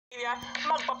kanya,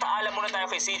 magpapaalam muna tayo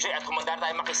kay CJ at kumanda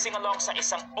tayo makising-along sa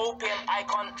isang OPM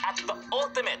icon at the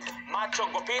ultimate macho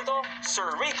gupito, Sir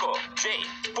Rico J.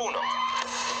 Puno.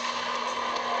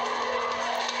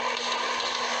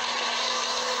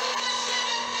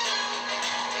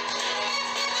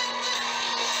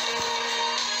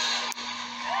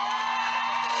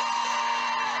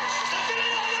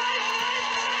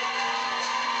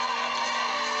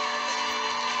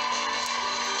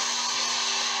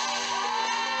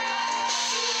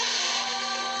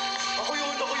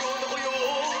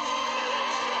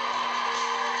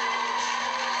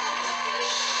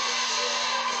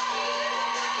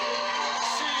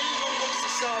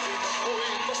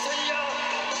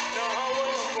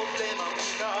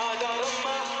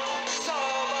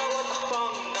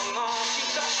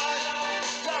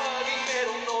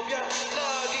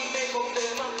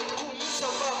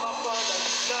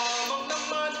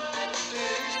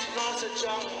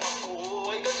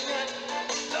 Ako ay ganyan,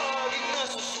 laging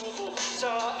nasusuko sa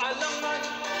alangan.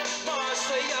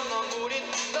 Masaya nga ngunit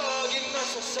laging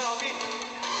nasasabi.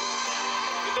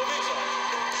 Ito bisa.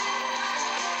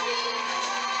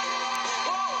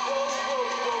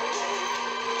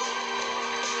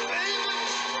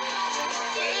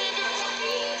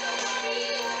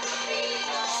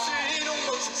 Sinong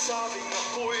magsasabing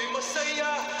ako'y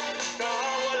masaya na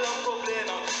walang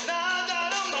problema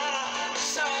nadarama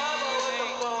sa bawat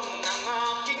tampang ng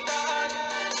aking daan?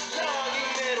 Laging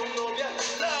merong nobya,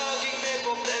 laging may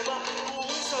problema, kung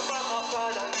sa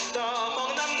pakapalan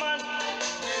lamang naman.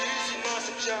 Di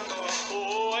sinasadyang ako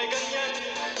ay ganyan,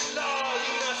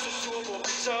 laging nasusubok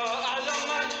sa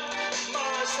alangan.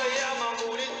 Masaya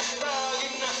mangulit,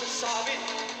 laging nasasabi,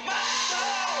 Macho!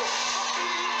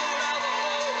 Kapito raw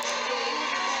ako, yung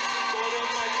ulit ko na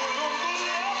may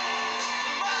gulong-gulong.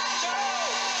 Macho!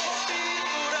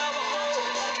 Kapito raw ako,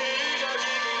 di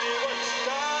naging iniwan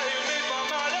dahil may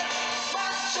pangalan.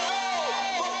 Macho!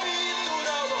 Kapito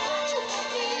raw ako,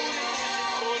 ulit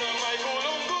ko na may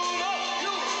gulong-gulong.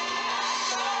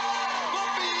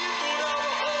 Kapito raw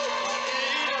ako, di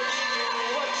naging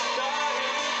iniwan dahil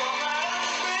may pangalan.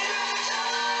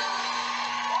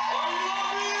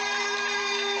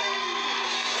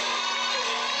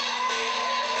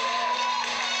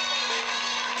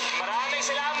 Maraming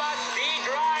salamat,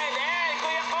 D-Grind and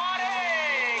Kuya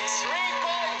Corex!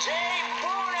 Rico J.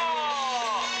 Puno!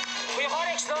 Kuya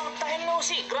Corex, long time no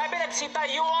see. Grabe,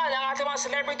 nagsitayuan ang ating mga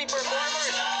celebrity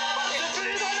performers.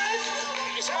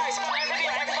 Isa pa, everybody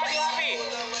happy.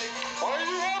 Are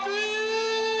you happy?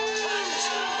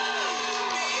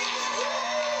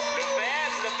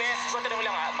 Lupet. So, tanong mo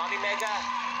lang ha, Mami Mega,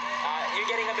 you're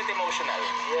getting a bit emotional.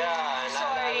 Yeah,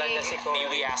 Sorry. naalala si May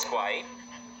we ask why?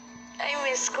 I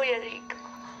miss Kuya Rico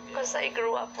because I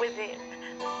grew up with him.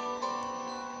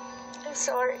 I'm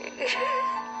sorry.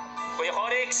 Kuya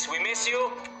Corex, we miss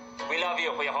you. We love you,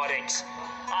 Kuya Corex.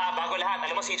 Bago lahat,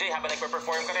 alam mo CJ, habang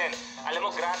nagpe-perform ka rin, alam mo,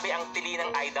 grabe ang tili ng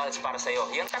idols para sa'yo.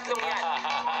 Yung tatlong yan.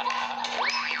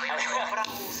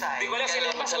 Di ko alam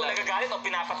sila pa kung nagagalit o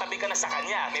pinapatabi ka na sa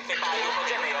kanya. May pepalo ko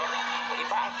dyan eh.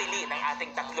 Iba ang tili ng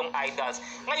ating tatlong idols.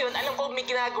 Ngayon, alam ko may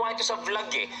ginagawa nyo sa vlog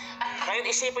eh. Ngayon,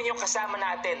 isipin nyo kasama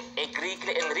natin,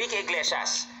 Enrique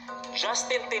Iglesias,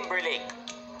 Justin Timberlake.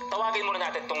 Tawagin muna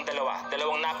natin tong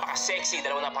dalawang napaka-sexy,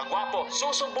 dalawang napakagwapo.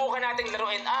 Susubukan nating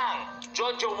laruin ang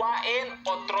jojowain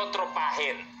o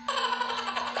trotropahin.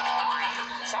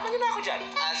 Sama niyo na ako dyan.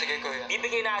 Sige kuya.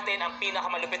 Bibigay natin ang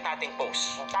pinakamalupit nating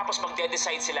pose. Tapos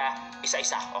magde-decide sila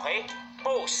isa-isa, okay?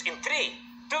 Pose in 3,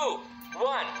 2, 1.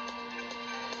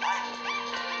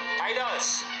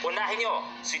 Idols, unahin nyo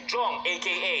si Jong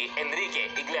aka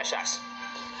Enrique Iglesias.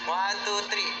 1, 2,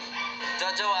 3.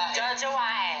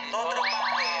 Jojowain.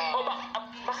 Trotropahin.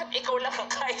 Bakit ikaw lang ang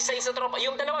kaisa-isa tropa?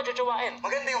 Yung dalawa, jojowain.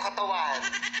 Maganda yung katawan.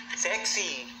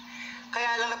 Sexy.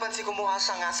 Kaya lang napansin ko mukha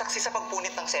siyang saksi sa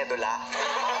pagpunit ng sedula.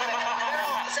 Pero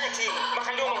sexy.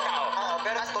 Makalumang tao.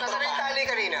 Pero Nasaan yung tali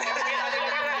kanina?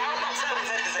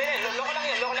 Loko lang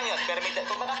yun. Pero may...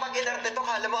 Kung makapag-inarte to,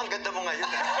 kala mo ang ganda mo ngayon.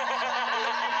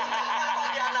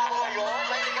 Pag-yana ako ngayon.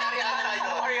 May Ariana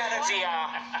tayo. Si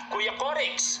Kuya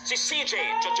Corex, si CJ,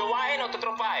 jojowain o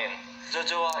tutropahin?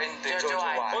 Jojowain din.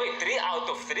 Uy, 3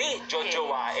 out of 3,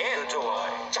 jojowain.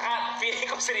 Jojowain. Tsaka, feeling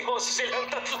ko seryoso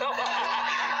silang tatlo.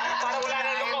 Para wala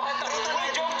nang lokohan to. Uy,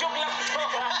 joke lang to.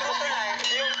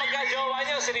 Yung pagka-jowa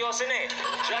nyo, seryoso na eh.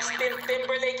 Justin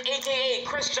Timberlake, a.k.a.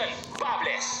 Christian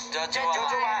Bables.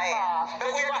 Jojowain.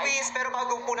 Pero Kuya Luis, pero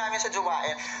bago po namin sa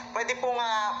jowain, pwede pong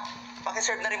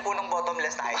pakiserve na rin po ng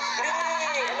bottomless na ice.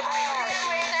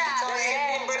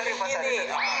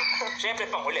 Siyempre,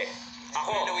 panghuli.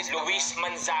 Ako, Luis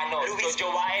Manzano,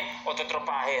 jojowain o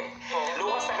tutropahin.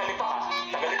 Luwas, tagalipa ka.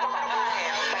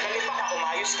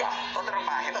 ka.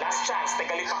 Totropahin. Last chance,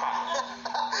 tagali pa ka.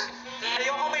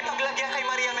 Ayoko may paglagyan kay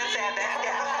Maria Mercedes.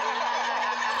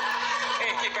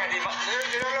 Thank you very much.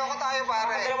 Niloloko tayo,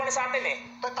 pare. Dalawa na sa atin eh.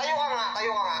 Tayo ka nga, tayo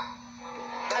ka nga.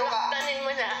 Tayo ka. Alakdanin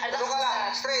mo na. Tayo ka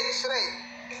lang, straight.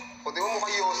 O, di mo mukha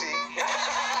Yossi.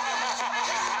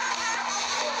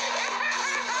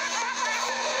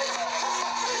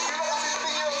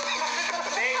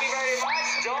 Thank you very much,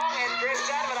 Jong and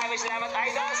Christian. Maraming salamat,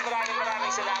 idols.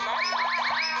 Maraming salamat.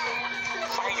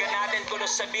 Pakinggan natin kung ano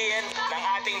sabihin ng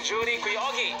ating jury, Kuya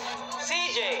Ogie.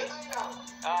 CJ!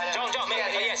 Jong,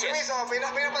 yes. Luis, oh,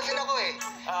 pinapansin ako eh.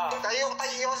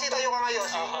 Yossi, tayo ka nga,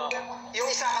 Yossi. Yung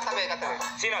isa katabi.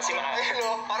 Sino? Ayun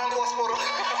o, parang posporo.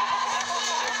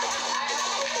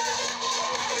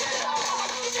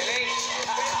 Galing!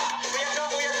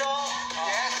 Kuya Jo.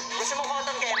 Yes? Gusto mo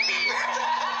cotton candy?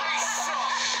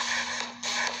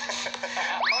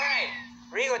 Alright,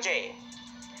 Rico J.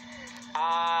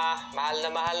 Mahal na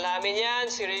mahal namin yan,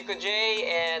 si Rico J.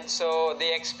 And so,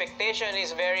 the expectation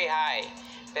is very high.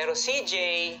 Pero CJ,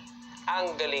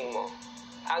 ang galing mo.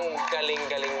 Ang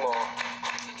galing-galing mo.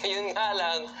 Yun nga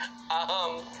lang,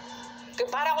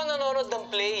 para ako nanonood ng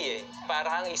play eh.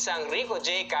 Parang isang Rico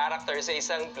J character sa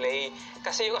isang play.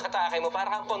 Kasi yung atake mo,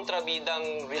 parang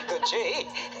kontrabidang Rico J.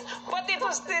 But it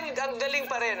was still, ang galing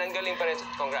pa rin.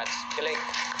 Congrats. Galing.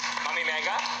 Mami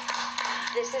Mega?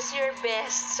 This is your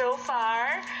best so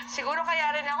far. Siguro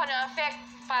kaya rin ako na-affect.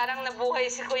 Parang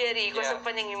nabuhay si Kuya Rico Yeah. sa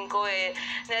paningin ko eh.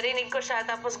 Narinig ko siya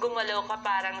tapos gumalaw ka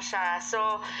parang siya. So,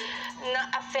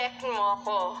 na-affect mo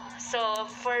ko. So,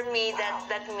 for me,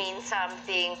 that means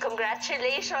something.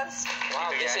 Congratulations.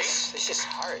 Wow, Ito, this is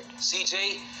hard.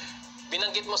 CJ,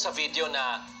 binanggit mo sa video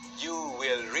na you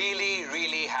will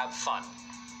really have fun.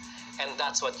 And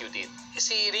that's what you did.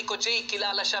 Si Rico J,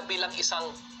 kilala siya bilang isang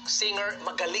singer,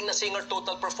 magaling na singer,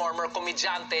 total performer,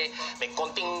 komedyante, may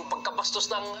konting pagkabastos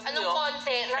ng... Anong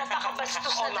konti?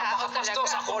 Napakabastos na tao napakabastos,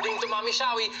 talaga. according to Mami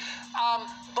Shawi.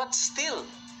 But still,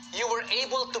 you were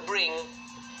able to bring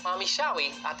Mami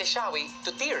Shawi, Ate Shawi,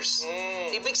 to tears.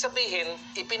 Ibig sabihin,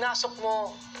 ipinasok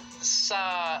mo sa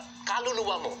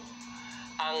kaluluwa mo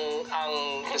ang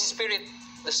the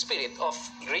spirit of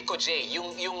Rico J,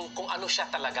 yung kung ano siya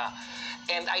talaga.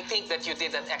 And I think that you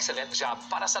did an excellent job.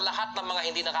 Para sa lahat ng mga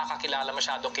hindi nakakakilala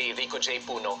masyado kay Rico J.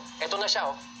 Puno, eto na siya,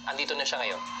 andito na siya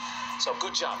ngayon. So,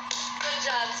 good job. Good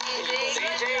job, CJ.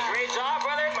 CJ, great job,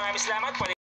 brother. Maraming salamat.